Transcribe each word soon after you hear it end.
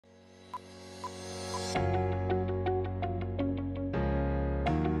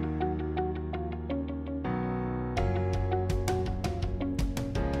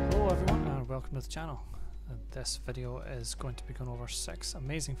to the channel. This video is going to be going over 6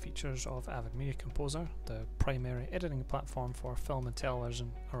 amazing features of Avid Media Composer, the primary editing platform for film and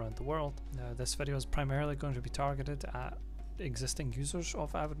television around the world. Now, this video is primarily going to be targeted at existing users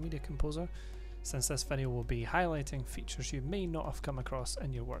of Avid Media Composer, since this video will be highlighting features you may not have come across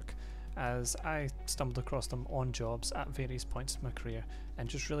in your work, as I stumbled across them on jobs at various points in my career and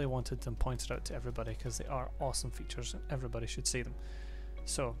just really wanted them pointed out to everybody because they are awesome features and everybody should see them.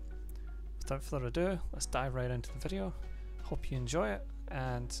 So without further ado, let's dive right into the video. Hope you enjoy it,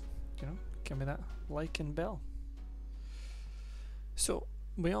 and give me that like and bell. So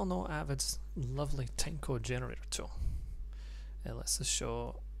we all know Avid's lovely timecode generator tool. It lets us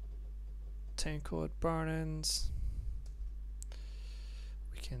show timecode burn-ins.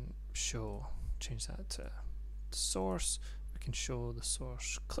 We can change that to source. We can show the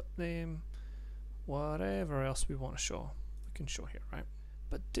source clip name, whatever else we want to show, we can show here, right?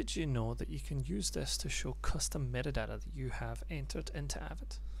 But did you know that you can use this to show custom metadata that you have entered into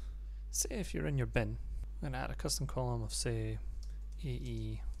Avid? Say if you're in your bin, I'm going to add a custom column of, say,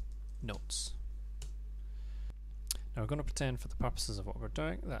 AE notes. Now we're going to pretend, for the purposes of what we're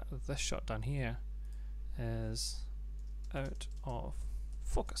doing, that this shot down here is out of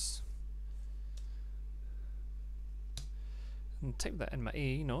focus. And type that in my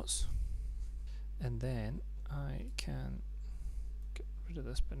AE notes, and then I can get rid of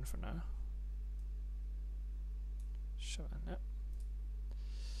this bin for now. Shove it in there.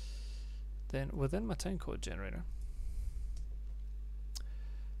 Then within my timecode generator,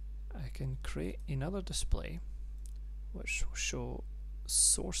 I can create another display which will show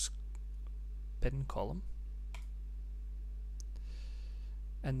source bin column,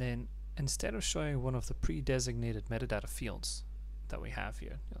 and then instead of showing one of the pre-designated metadata fields that we have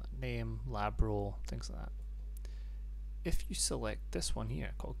here, name, lab role, things like that, if you select this one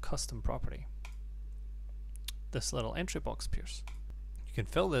here called custom property, this little entry box appears. You can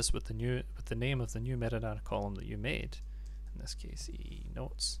fill this with the name of the new metadata column that you made, in this case EE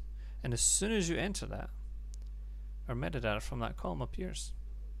notes, and as soon as you enter that, our metadata from that column appears,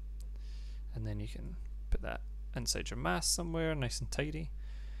 and then you can put that inside your mask somewhere nice and tidy,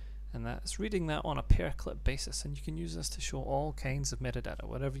 and that's reading that on a per clip basis, and you can use this to show all kinds of metadata,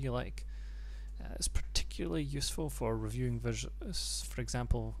 whatever you like. It's particularly useful for reviewing for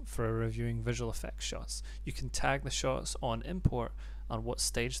example, for reviewing visual effects shots. You can tag the shots on import on what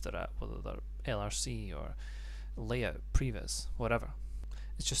stage they're at, whether they're LRC or layout, previs, whatever.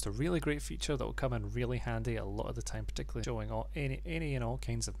 It's just a really great feature that will come in really handy a lot of the time, particularly showing any and all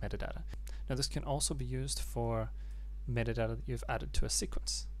kinds of metadata. Now this can also be used for metadata that you've added to a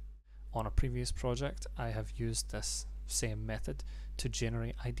sequence. On a previous project, I have used this same method to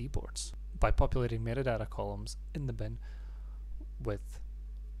generate ID boards by populating metadata columns in the bin with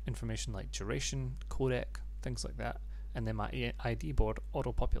information like duration, codec, things like that, and then my ID board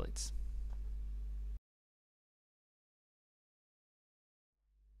auto-populates.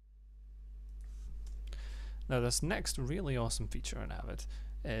 Now this next really awesome feature in Avid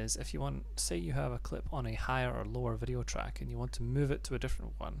is if you want, say you have a clip on a higher or lower video track and you want to move it to a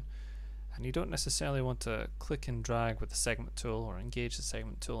different one, and you don't necessarily want to click and drag with the segment tool or engage the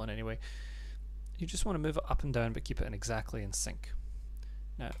segment tool in any way, you just want to move it up and down but keep it exactly in sync.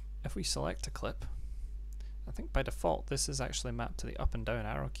 Now if we select a clip, I think by default this is actually mapped to the up and down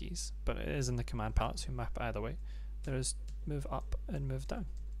arrow keys, but it is in the command palette, so you map it either way. There is move up and move down.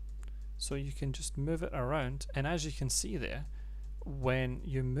 So you can just move it around, and as you can see there, when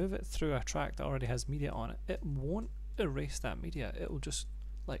you move it through a track that already has media on it, it won't erase that media, it will just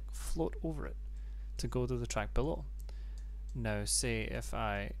like float over it to go to the track below. Now say if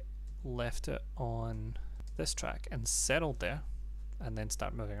I left it on this track and settled there and then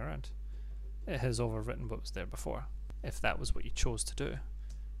start moving around, it has overwritten what was there before, if that was what you chose to do.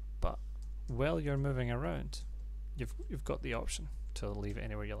 But while you're moving around, you've got the option to leave it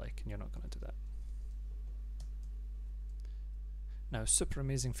anywhere you like, and you're not going to do that. Now super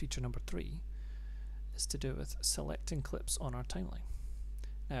amazing feature number 3 is to do with selecting clips on our timeline.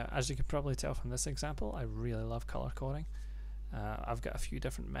 Now as you can probably tell from this example, I really love color coding. I've got a few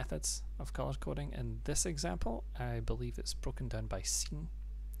different methods of color coding. In this example, I believe it's broken down by scene.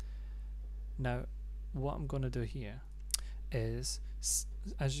 Now what I'm going to do here is,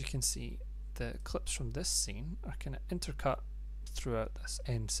 as you can see, the clips from this scene are kind of intercut throughout this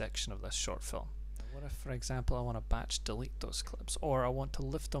end section of this short film. What if, for example, I want to batch delete those clips, or I want to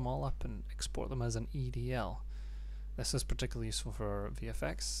lift them all up and export them as an EDL? This is particularly useful for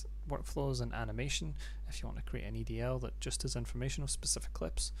VFX workflows and animation if you want to create an EDL that just has information of specific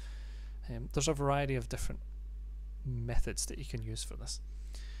clips. There's a variety of different methods that you can use for this.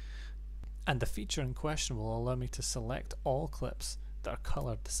 And the feature in question will allow me to select all clips that are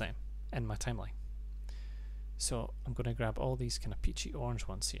colored the same in my timeline. So I'm going to grab all these kind of peachy orange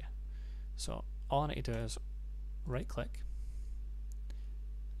ones here. So all I need to do is right click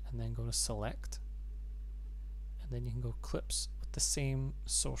and then go to select, and then you can go clips with the same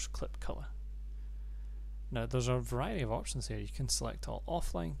source clip color. Now there's a variety of options here. You can select all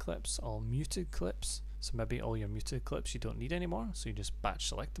offline clips, all muted clips, so maybe all your muted clips you don't need anymore, so you just batch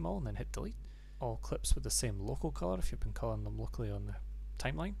select them all and then hit delete. All clips with the same local color if you've been coloring them locally on the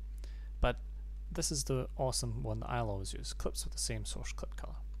timeline. But this is the awesome one that I'll always use, clips with the same source clip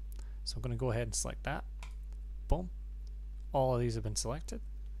color. So I'm going to go ahead and select that. Boom. All of these have been selected.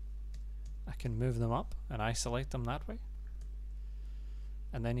 I can move them up and isolate them that way.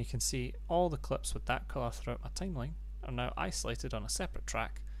 And then you can see all the clips with that color throughout my timeline are now isolated on a separate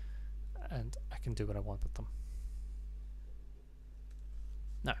track, and I can do what I want with them.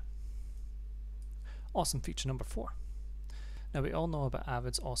 Now, awesome feature number 4. Now we all know about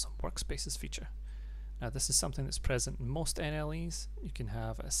Avid's awesome Workspaces feature. Now this is something that's present in most NLEs. You can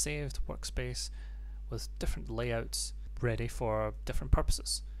have a saved workspace with different layouts ready for different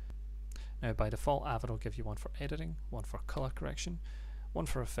purposes. Now by default, Avid will give you one for editing, one for color correction, one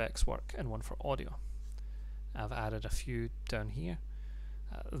for effects work, and one for audio. I've added a few down here.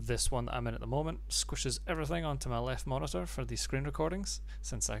 This one that I'm in at the moment squishes everything onto my left monitor for these screen recordings,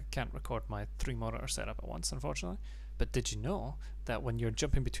 since I can't record my 3 monitor setup at once, unfortunately. But did you know that when you're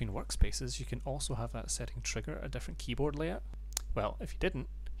jumping between workspaces, you can also have that setting trigger a different keyboard layout? Well, if you didn't,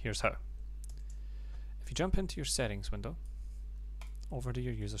 here's how. If you jump into your settings window, over to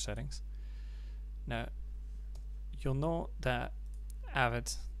your user settings, now you'll know that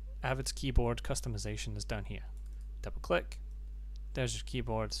Avid's keyboard customization is down here. Double click, there's your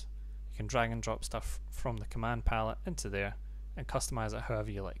keyboards. You can drag and drop stuff from the command palette into there and customize it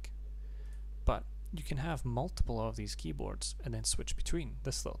however you like. But you can have multiple of these keyboards and then switch between.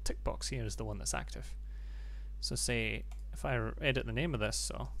 This little tick box here is the one that's active. So say if I edit the name of this,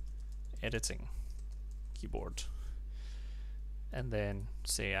 so editing keyboard, and then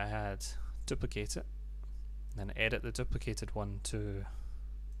say I had duplicate it, and then edit the duplicated one to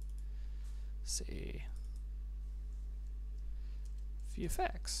say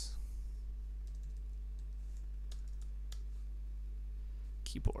VFX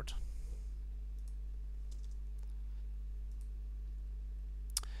keyboard.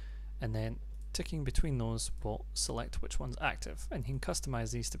 And then ticking between those will select which one's active, and you can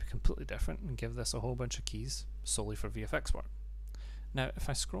customize these to be completely different and give this a whole bunch of keys solely for VFX work. Now if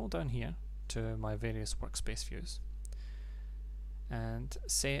I scroll down here to my various workspace views and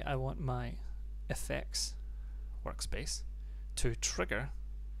say I want my effects workspace to trigger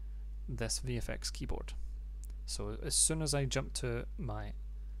this VFX keyboard. So as soon as I jump to my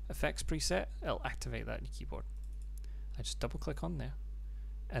effects preset, it'll activate that keyboard. I just double click on there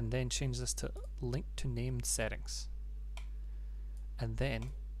and then change this to link to named settings. And then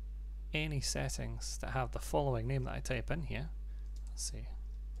any settings that have the following name that I type in here, let's say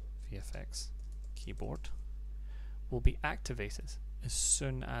VFX keyboard, will be activated as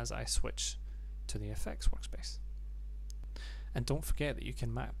soon as I switch to the effects workspace. And don't forget that you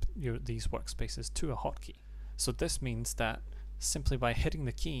can map these workspaces to a hotkey. So this means that simply by hitting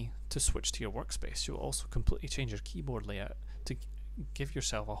the key to switch to your workspace, you'll also completely change your keyboard layout to give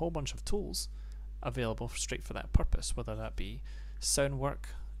yourself a whole bunch of tools available straight for that purpose, whether that be sound work,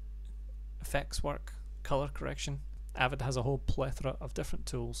 effects work, color correction. Avid has a whole plethora of different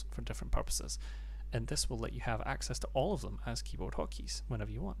tools for different purposes, and this will let you have access to all of them as keyboard hotkeys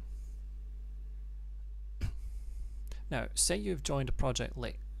whenever you want. Now, say you've joined a project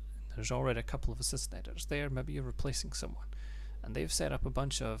late. There's already a couple of assistant editors there, maybe you're replacing someone, and they've set up a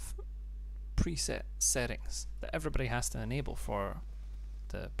bunch of preset settings that everybody has to enable for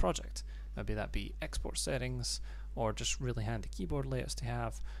the project. Maybe that be export settings, or just really handy keyboard layouts to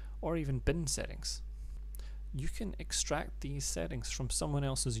have, or even bin settings. You can extract these settings from someone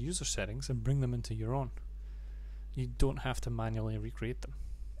else's user settings and bring them into your own. You don't have to manually recreate them.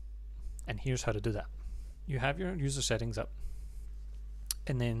 And here's how to do that. You have your user settings up,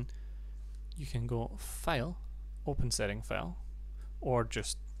 and then you can go File, Open Setting File, or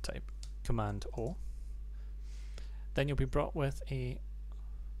just type Command O. Then you'll be brought with a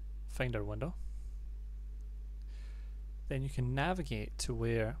Finder window. Then you can navigate to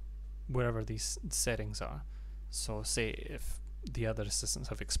wherever these settings are. So say if the other assistants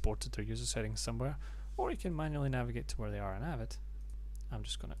have exported their user settings somewhere, or you can manually navigate to where they are in Avid. I'm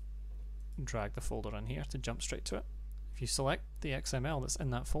just going to drag the folder in here to jump straight to it. If you select the XML that's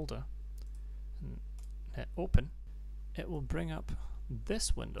in that folder and hit open, it will bring up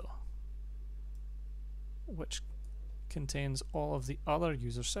this window which contains all of the other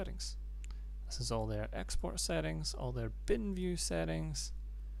user settings. This is all their export settings, all their bin view settings,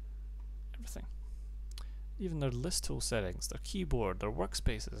 everything. Even their list tool settings, their keyboard, their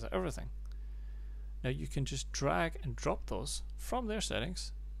workspaces, everything. Now you can just drag and drop those from their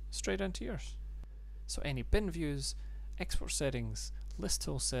settings straight into yours. So any bin views, export settings, list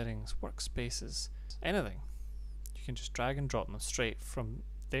tool settings, workspaces, anything, you can just drag and drop them straight from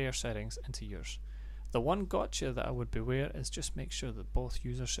their settings into yours. The one gotcha that I would beware is just make sure that both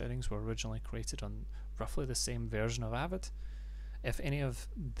user settings were originally created on roughly the same version of Avid. If any of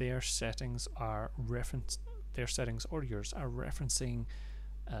their settings are their settings or yours are referencing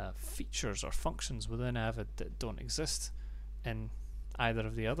features or functions within Avid that don't exist in either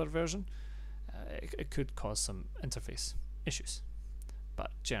of the other version, it could cause some interface issues.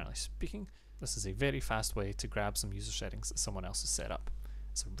 But generally speaking, this is a very fast way to grab some user settings that someone else has set up.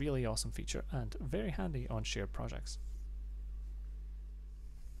 It's a really awesome feature and very handy on shared projects.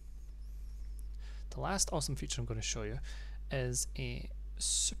 The last awesome feature I'm going to show you is a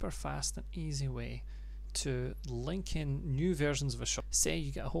super fast and easy way to link in new versions of a shot. Say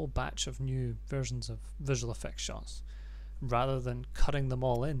you get a whole batch of new versions of visual effects shots. Rather than cutting them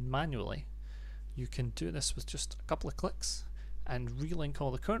all in manually, you can do this with just a couple of clicks and relink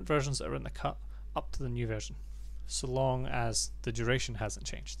all the current versions that are in the cut up to the new version, so long as the duration hasn't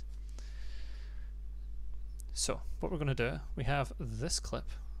changed. So what we're going to do, we have this clip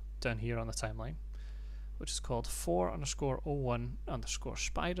down here on the timeline, which is called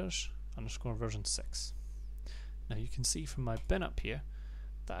 4_01_spiders_version 6. Now you can see from my bin up here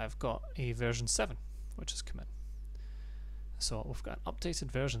that I've got a version 7 which has come in. So we've got an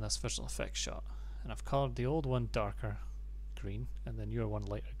updated version of this visual effects shot, and I've colored the old one darker green and the newer one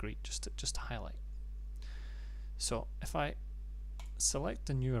lighter green just to highlight. So if I select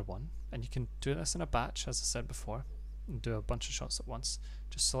the newer one, and you can do this in a batch as I said before and do a bunch of shots at once,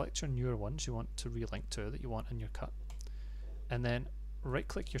 just select your newer ones you want to relink to that you want in your cut, and then right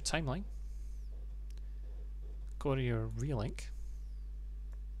click your timeline, go to your relink,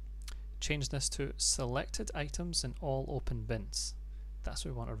 change this to selected items in all open bins. That's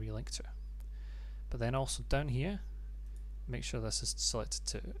what we want to relink to. But then also down here, make sure this is selected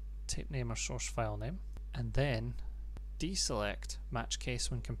to tape name or source file name, and then deselect match case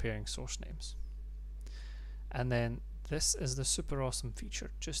when comparing source names. And then this is the super awesome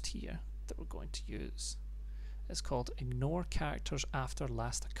feature just here that we're going to use. It's called ignore characters after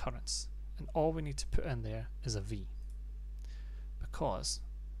last occurrence, and all we need to put in there is a V, because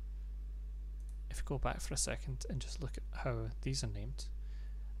if you go back for a second and just look at how these are named,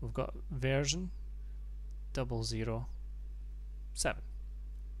 we've got version 007.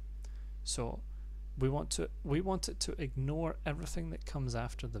 So we want it to ignore everything that comes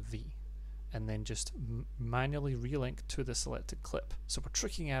after the V, and then just manually relink to the selected clip. So we're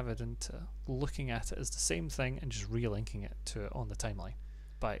tricking Avid into looking at it as the same thing and just relinking it to it on the timeline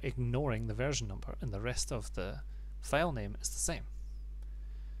by ignoring the version number, and the rest of the file name is the same.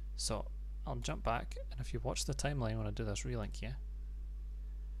 So I'll jump back, and if you watch the timeline when I do this relink here,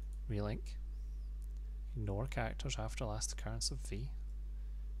 relink, ignore characters after last occurrence of V,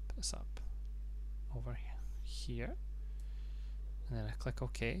 put this up over here, and then I click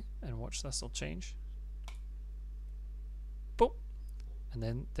OK, and watch this will change. Boop! And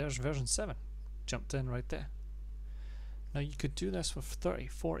then there's version 7, jumped in right there. Now you could do this with 30,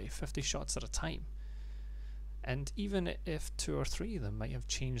 40, 50 shots at a time. And even if 2 or 3 of them might have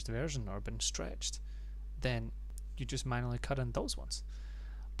changed version or been stretched, then you just manually cut in those ones.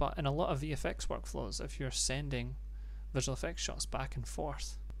 But in a lot of VFX workflows, if you're sending visual effects shots back and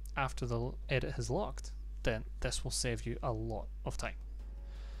forth after the edit has locked, then this will save you a lot of time.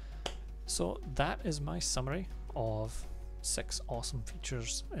 So that is my summary of 6 awesome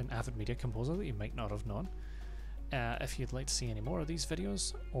features in Avid Media Composer that you might not have known. If you'd like to see any more of these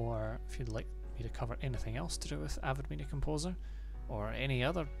videos, or if you'd like me to cover anything else to do with Avid Media Composer or any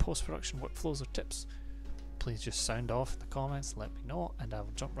other post-production workflows or tips, please just sound off in the comments, let me know, and I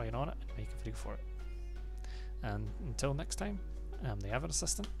will jump right on it and make a video for it. And until next time, I'm the Avid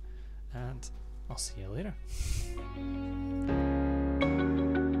Assistant, and I'll see you later.